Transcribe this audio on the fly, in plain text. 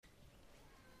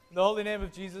In the holy name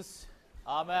of Jesus,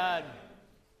 amen.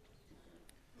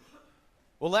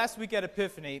 Well, last week at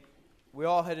Epiphany, we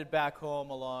all headed back home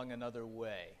along another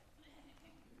way.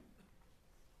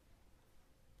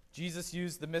 Jesus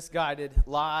used the misguided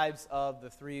lives of the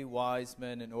three wise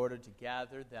men in order to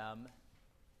gather them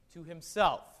to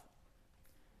himself.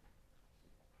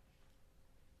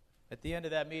 At the end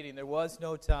of that meeting, there was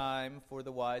no time for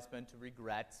the wise men to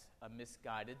regret a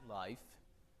misguided life.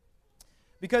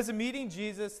 Because in meeting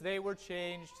Jesus, they were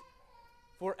changed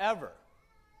forever.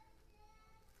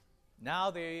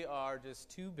 Now they are just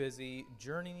too busy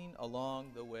journeying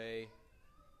along the way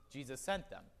Jesus sent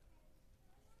them.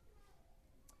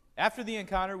 After the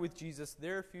encounter with Jesus,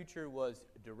 their future was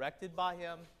directed by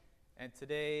him, and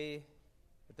today,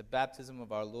 at the baptism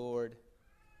of our Lord,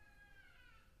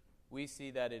 we see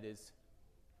that it is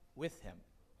with him.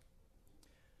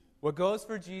 What goes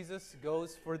for Jesus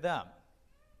goes for them.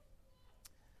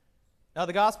 Now,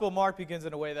 the Gospel of Mark begins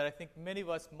in a way that I think many of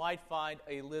us might find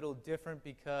a little different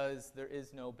because there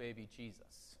is no baby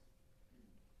Jesus.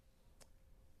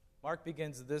 Mark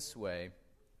begins this way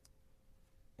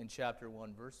in chapter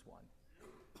 1, verse 1.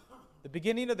 The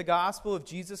beginning of the gospel of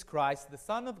Jesus Christ, the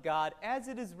Son of God, as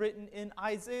it is written in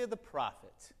Isaiah the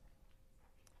prophet.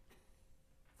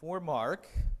 For Mark,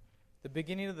 the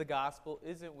beginning of the gospel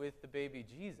isn't with the baby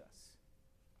Jesus,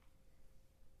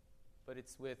 but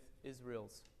it's with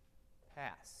Israel's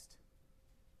past.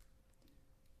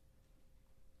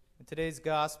 In today's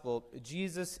gospel,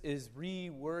 Jesus is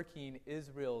reworking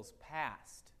Israel's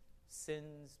past,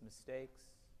 sins, mistakes,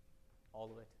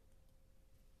 all of it,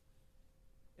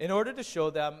 in order to show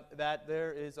them that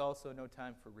there is also no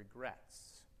time for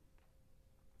regrets.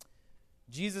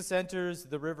 Jesus enters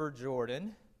the river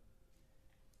Jordan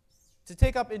to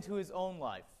take up into his own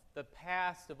life the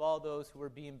past of all those who were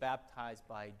being baptized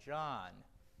by John.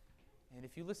 And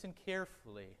if you listen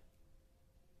carefully,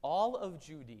 all of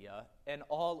Judea and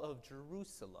all of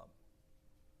Jerusalem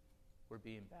were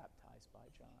being baptized by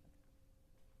John.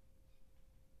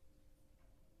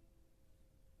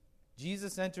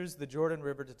 Jesus enters the Jordan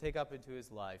River to take up into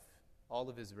his life all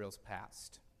of Israel's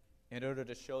past in order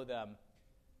to show them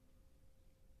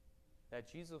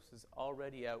that Jesus is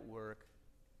already at work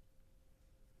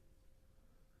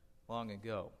long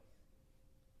ago.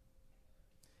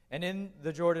 And in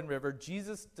the Jordan River,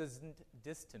 Jesus doesn't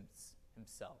distance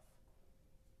himself.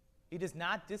 He does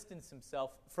not distance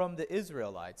himself from the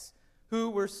Israelites,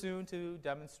 who were soon to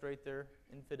demonstrate their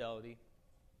infidelity,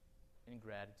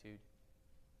 ingratitude,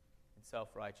 and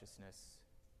self-righteousness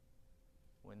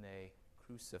when they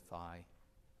crucify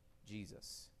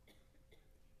Jesus.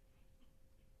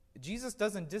 Jesus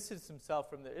doesn't distance himself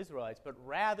from the Israelites, but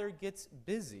rather gets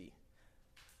busy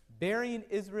bearing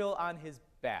Israel on his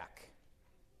back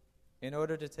in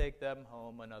order to take them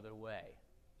home another way.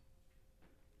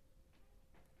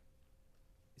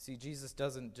 You see, Jesus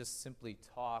doesn't just simply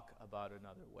talk about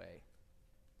another way,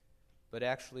 but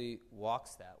actually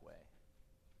walks that way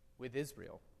with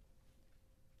Israel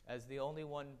as the only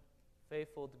one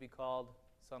faithful to be called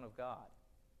Son of God.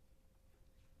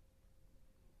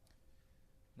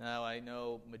 Now, I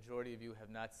know majority of you have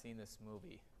not seen this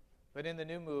movie, but in the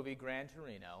new movie, Gran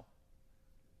Torino,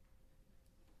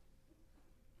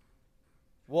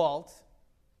 Walt,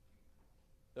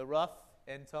 the rough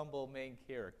and tumble main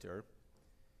character,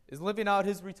 is living out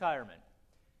his retirement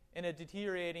in a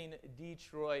deteriorating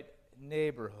Detroit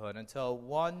neighborhood until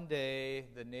one day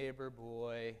the neighbor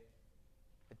boy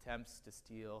attempts to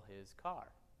steal his car,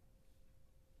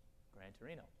 Gran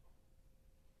Torino.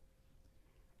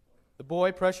 The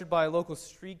boy, pressured by a local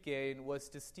street gang, was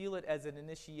to steal it as an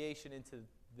initiation into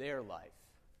their life.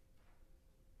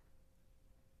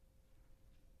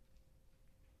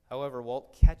 However,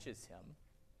 Walt catches him,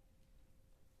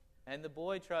 and the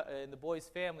boy's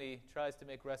family tries to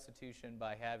make restitution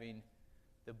by having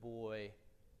the boy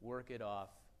work it off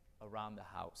around the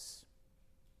house.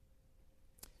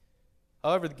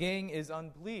 However, the gang is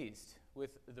unpleased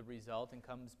with the result and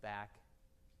comes back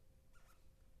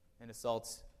and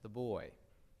assaults the boy.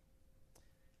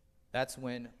 That's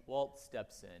when Walt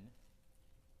steps in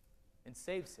and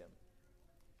saves him.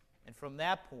 And from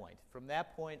that point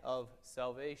of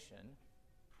salvation,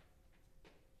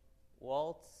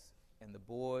 Walt's and the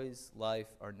boy's life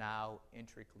are now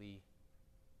intricately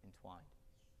entwined.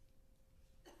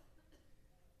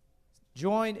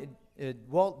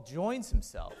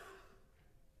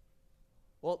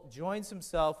 Walt joins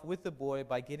himself with the boy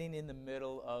by getting in the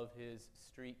middle of his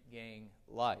street gang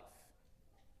life.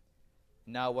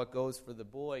 Now what goes for the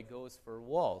boy goes for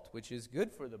Walt, which is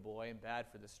good for the boy and bad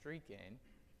for the street gang,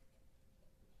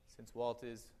 since Walt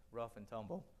is rough and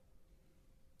tumble.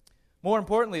 More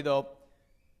importantly, though,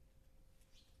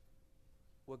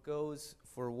 what goes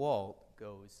for Walt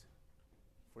goes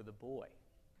for the boy.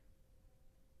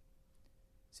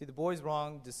 See, the boy's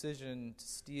wrong decision to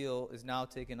steal is now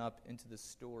taken up into the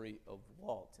story of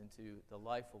Walt, into the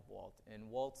life of Walt.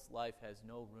 And Walt's life has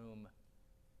no room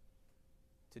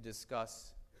to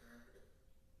discuss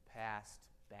past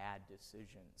bad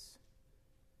decisions.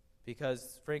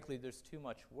 Because, frankly, there's too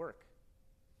much work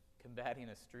combating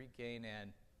a street gang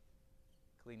and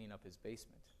cleaning up his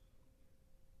basement.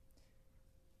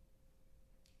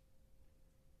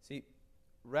 See,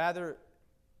 rather,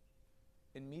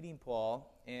 in meeting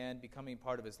Paul and becoming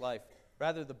part of his life,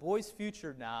 rather, the boy's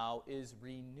future now is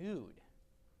renewed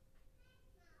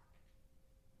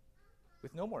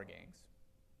with no more gangs,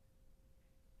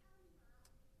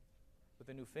 with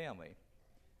a new family.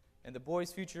 And the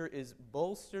boy's future is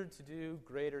bolstered to do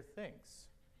greater things.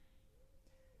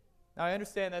 Now, I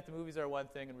understand that the movies are one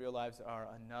thing and real lives are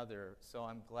another, so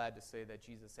I'm glad to say that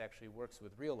Jesus actually works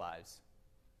with real lives.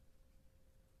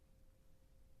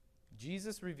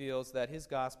 Jesus reveals that his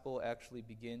gospel actually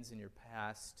begins in your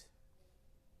past,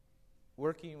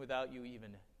 working without you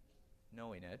even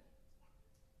knowing it.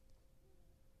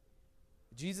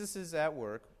 Jesus is at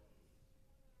work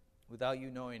without you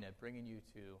knowing it, bringing you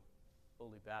to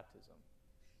holy baptism.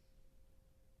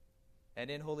 And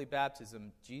in holy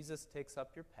baptism, Jesus takes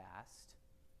up your past,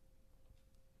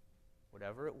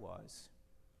 whatever it was,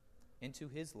 into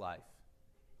his life.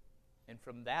 And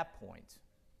from that point,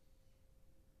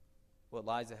 what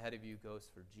lies ahead of you goes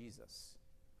for Jesus.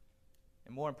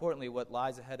 And more importantly, what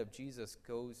lies ahead of Jesus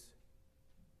goes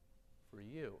for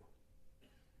you.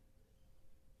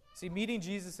 See, meeting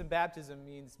Jesus in baptism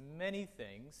means many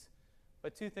things,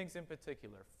 but two things in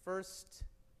particular. First,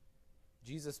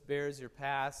 Jesus bears your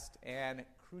past and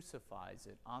crucifies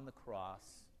it on the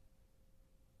cross,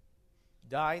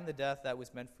 dying the death that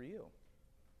was meant for you.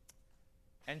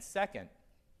 And second,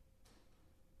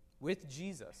 with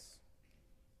Jesus,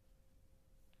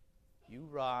 you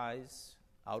rise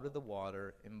out of the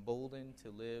water, emboldened to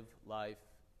live life,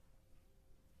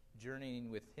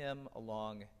 journeying with him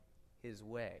along his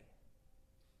way.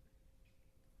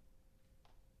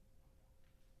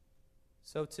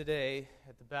 So today,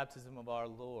 at the baptism of our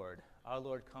Lord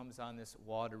comes on this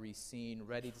watery scene,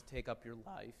 ready to take up your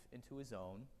life into his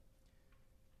own,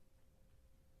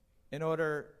 in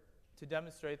order to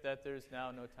demonstrate that there's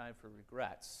now no time for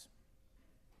regrets,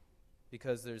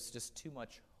 because there's just too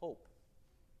much hope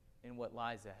in what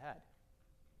lies ahead.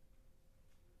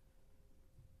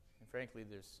 And frankly,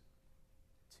 there's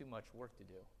too much work to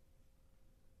do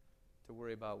to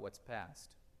worry about what's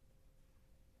past.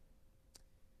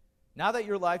 Now that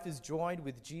your life is joined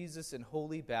with Jesus in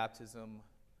holy baptism,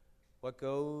 what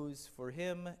goes for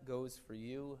him goes for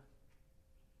you.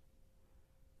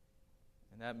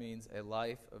 And that means a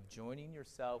life of joining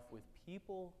yourself with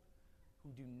people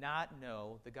who do not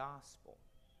know the gospel.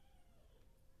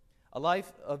 A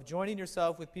life of joining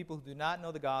yourself with people who do not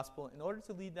know the gospel in order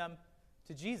to lead them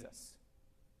to Jesus,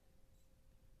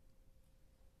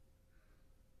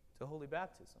 to holy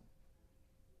baptism.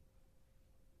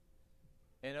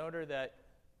 In order that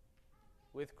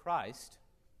with Christ,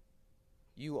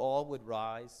 you all would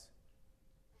rise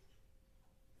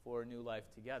for a new life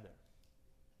together.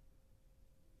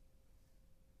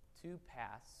 Two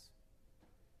paths,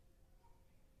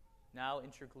 now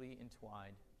intricately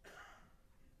entwined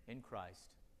in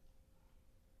Christ,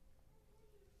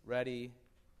 ready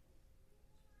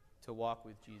to walk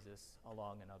with Jesus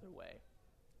along another way.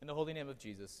 In the holy name of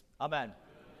Jesus, amen.